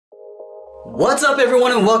What's up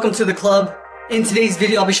everyone and welcome to the club. In today's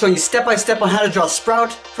video I'll be showing you step by step on how to draw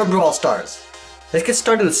Sprout from Brawl Stars. Let's get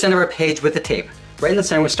started in the center of our page with the tape. Right in the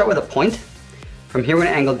center we'll start with a point. From here we're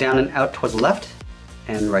going to angle down and out towards the left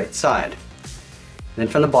and right side. Then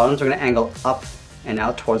from the bottoms we're going to angle up and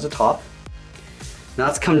out towards the top. Now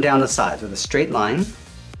let's come down the sides with a straight line.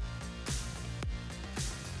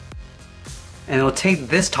 And we'll take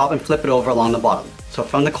this top and flip it over along the bottom. So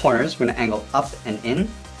from the corners we're going to angle up and in.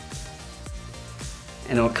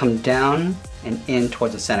 And it will come down and in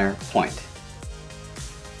towards the center point.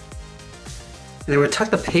 And then we're going to tuck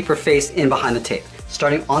the paper face in behind the tape.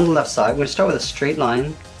 Starting on the left side, we're going to start with a straight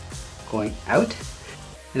line going out.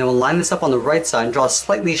 And then we'll line this up on the right side and draw a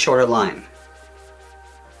slightly shorter line.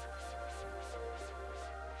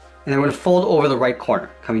 And then we're going to fold over the right corner,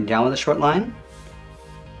 coming down with a short line,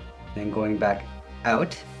 then going back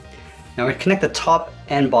out. Now we're going to connect the top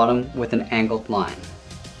and bottom with an angled line.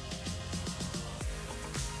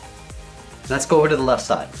 Let's go over to the left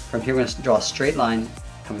side. From here we're going to draw a straight line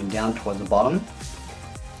coming down towards the bottom.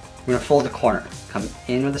 We're going to fold the corner, come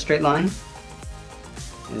in with a straight line,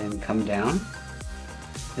 and then come down. And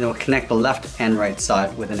then we'll connect the left and right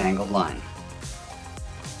side with an angled line.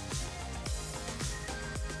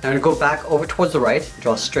 Now we're going to go back over towards the right,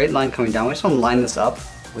 draw a straight line coming down. We just want to line this up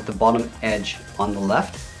with the bottom edge on the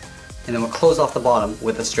left, and then we'll close off the bottom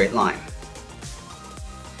with a straight line.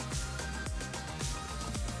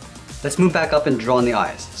 Let's move back up and draw in the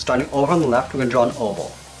eyes. Starting over on the left, we're going to draw an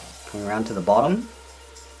oval. Coming around to the bottom,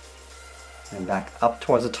 and back up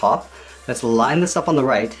towards the top. Let's line this up on the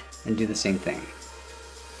right and do the same thing.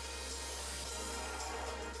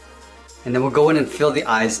 And then we'll go in and fill the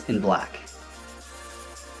eyes in black.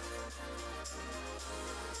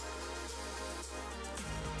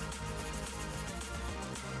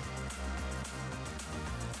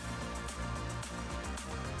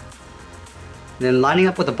 Then lining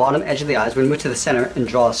up with the bottom edge of the eyes, we're going to move to the center and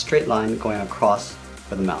draw a straight line going across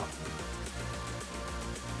for the mouth.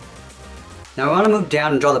 Now we want to move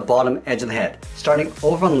down and draw the bottom edge of the head. Starting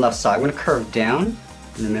over on the left side, we're going to curve down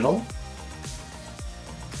in the middle.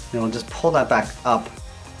 Then we'll just pull that back up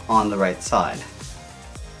on the right side.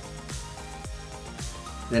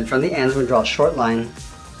 Then from the ends, we're going to draw a short line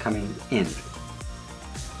coming in.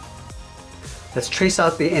 Let's trace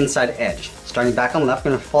out the inside edge. Starting back on the left,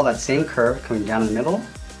 we're going to follow that same curve coming down in the middle,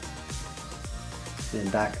 then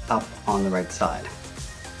back up on the right side.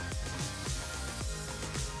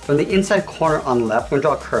 From the inside corner on the left, we're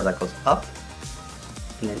going to draw a curve that goes up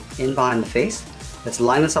and then in behind the face. Let's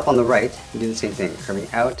line this up on the right and do the same thing, curving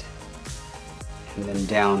out and then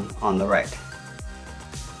down on the right.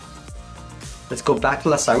 Let's go back to the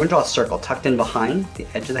left side. We're going to draw a circle tucked in behind the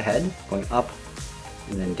edge of the head, going up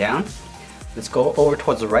and then down. Let's go over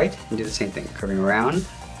towards the right and do the same thing, curving around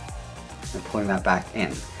and pulling that back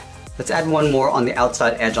in. Let's add one more on the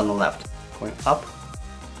outside edge on the left, going up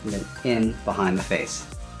and then in behind the face.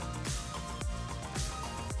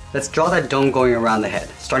 Let's draw that dome going around the head.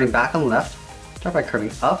 Starting back on the left, start by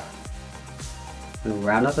curving up and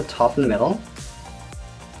round out the top in the middle,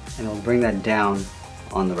 and we'll bring that down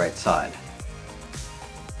on the right side.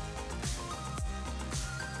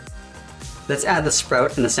 Let's add the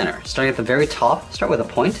sprout in the center. Starting at the very top, start with a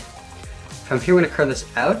point. From here we're going to curve this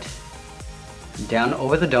out, down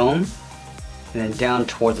over the dome, and then down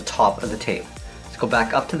towards the top of the tape. Let's go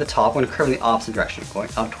back up to the top. We're going to curve in the opposite direction, going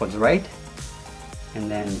up towards the right,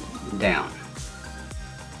 and then down.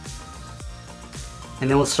 And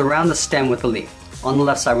then we'll surround the stem with the leaf. On the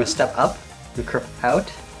left side we're going to step up, we're going to curve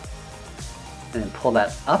out, and then pull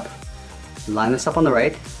that up, line this up on the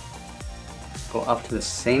right, go up to the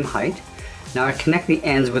same height. Now I connect the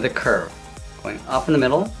ends with a curve, going up in the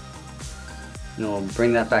middle, and we'll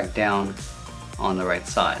bring that back down on the right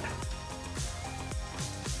side.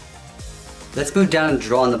 Let's move down and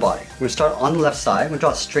draw on the body. We're going to start on the left side. We're going to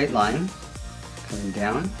draw a straight line, coming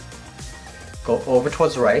down, go over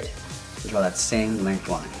towards the right, and draw that same length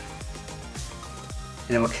line. And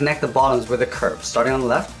then we'll connect the bottoms with a curve. Starting on the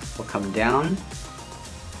left, we'll come down,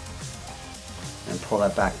 and pull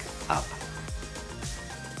that back up.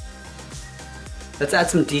 Let's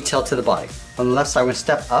add some detail to the body. On the left side, we're going to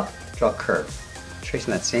step up, draw a curve.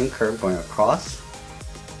 Tracing that same curve going across,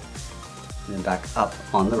 and then back up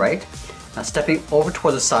on the right. Now stepping over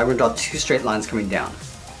towards the side, we're going to draw two straight lines coming down.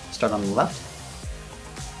 Start on the left,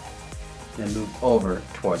 then move over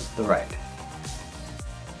towards the right.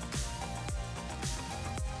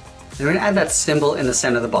 Then we're going to add that symbol in the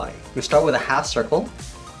center of the body. We're going to start with a half circle,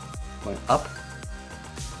 going up,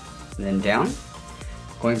 and then down.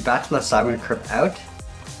 Going back to the left side, we're going to curve out,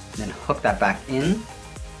 and then hook that back in.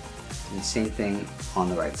 Do the same thing on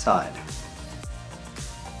the right side.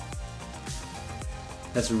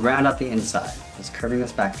 Let's round out the inside. Just curving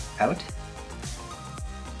this back out.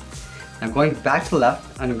 Now going back to the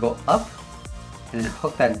left, I'm going to go up and then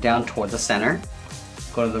hook that down towards the center.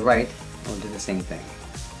 Go to the right, and we'll do the same thing.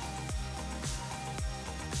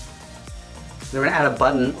 Then we're going to add a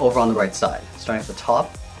button over on the right side. Starting at the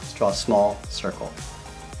top, let's draw a small circle.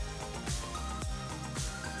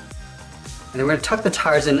 And then we're going to tuck the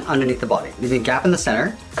tires in underneath the body. Leaving a gap in the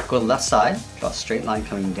center, go to the left side, draw a straight line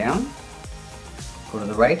coming down, go to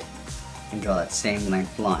the right, and draw that same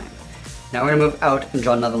length line. Now we're going to move out and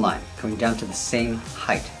draw another line, coming down to the same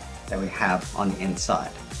height that we have on the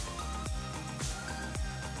inside.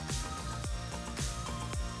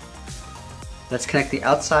 Let's connect the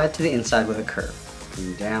outside to the inside with a curve,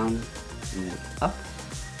 coming down and then up,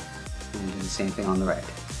 and do the same thing on the right.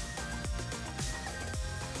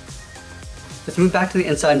 Let's move back to the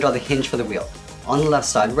inside and draw the hinge for the wheel. On the left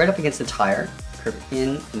side, right up against the tire, curve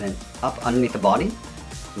in and then up underneath the body.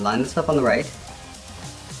 Line this up on the right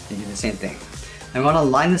and do the same thing. Now we want to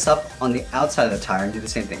line this up on the outside of the tire and do the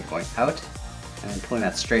same thing, going out and then pulling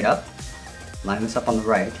that straight up. Line this up on the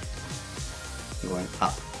right and going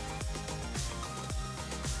up.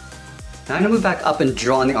 Now I'm going to move back up and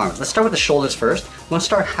draw on the arms. Let's start with the shoulders first. We want to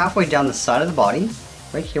start halfway down the side of the body.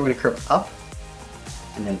 Right here we're going to curve up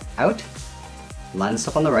and then out. Line this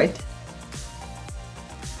up on the right.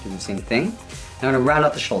 Do the same thing. Now I'm going to round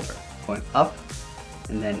out the shoulder, going up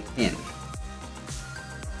and then in.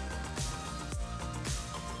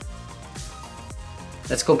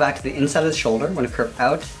 Let's go back to the inside of the shoulder. We're going to curve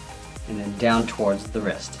out and then down towards the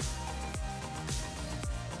wrist.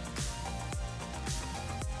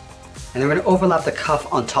 And then we're going to overlap the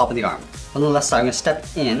cuff on top of the arm. On the left side, I'm going to step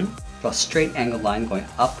in, draw a straight angled line going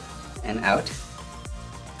up and out.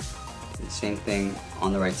 Do the same thing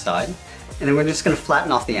on the right side. And then we're just going to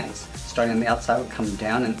flatten off the ends. Starting on the outside, we'll come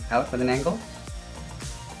down and out with an angle.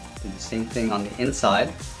 Do the same thing on the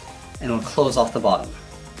inside, and we'll close off the bottom.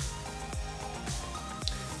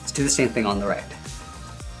 Let's do the same thing on the right.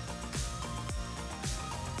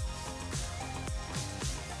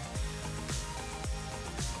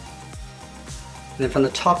 And then from the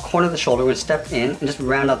top corner of the shoulder, we're going to step in and just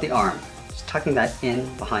round out the arm. Just tucking that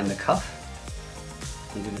in behind the cuff.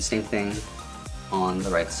 And do the same thing on the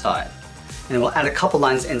right side. And then we'll add a couple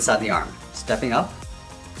lines inside the arm. Stepping up,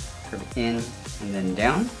 curve in and then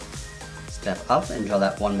down. Step up and draw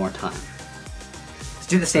that one more time. Let's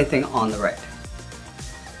do the same thing on the right.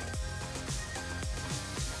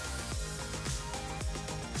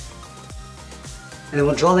 And then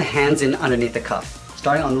we'll draw the hands in underneath the cuff.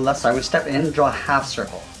 Starting on the left side, we'll step in, draw a half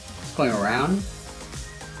circle. Just going around,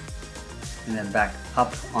 and then back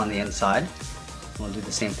up on the inside. We'll do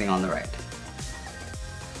the same thing on the right.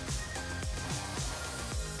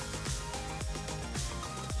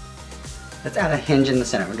 Let's add a hinge in the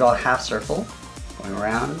center. We'll draw a half circle, going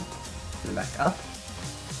around, and then back up.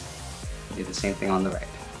 We'll do the same thing on the right.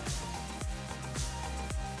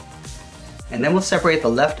 And then we'll separate the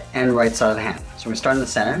left and right side of the hand. So we're going to start in the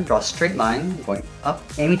center, draw a straight line, going up,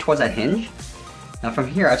 aiming towards that hinge. Now from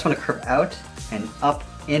here, I just want to curve out and up,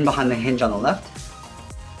 in behind the hinge on the left,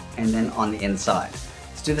 and then on the inside.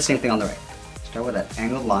 Let's do the same thing on the right. Start with that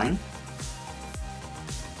angled line,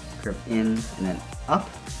 curve in and then up,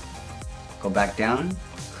 go back down,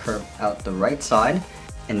 curve out the right side,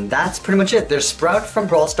 and that's pretty much it. There's Sprout from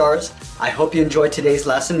Brawl Stars. I hope you enjoyed today's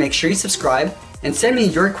lesson. Make sure you subscribe and send me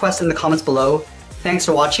your requests in the comments below. Thanks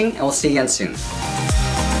for watching, and we'll see you again soon.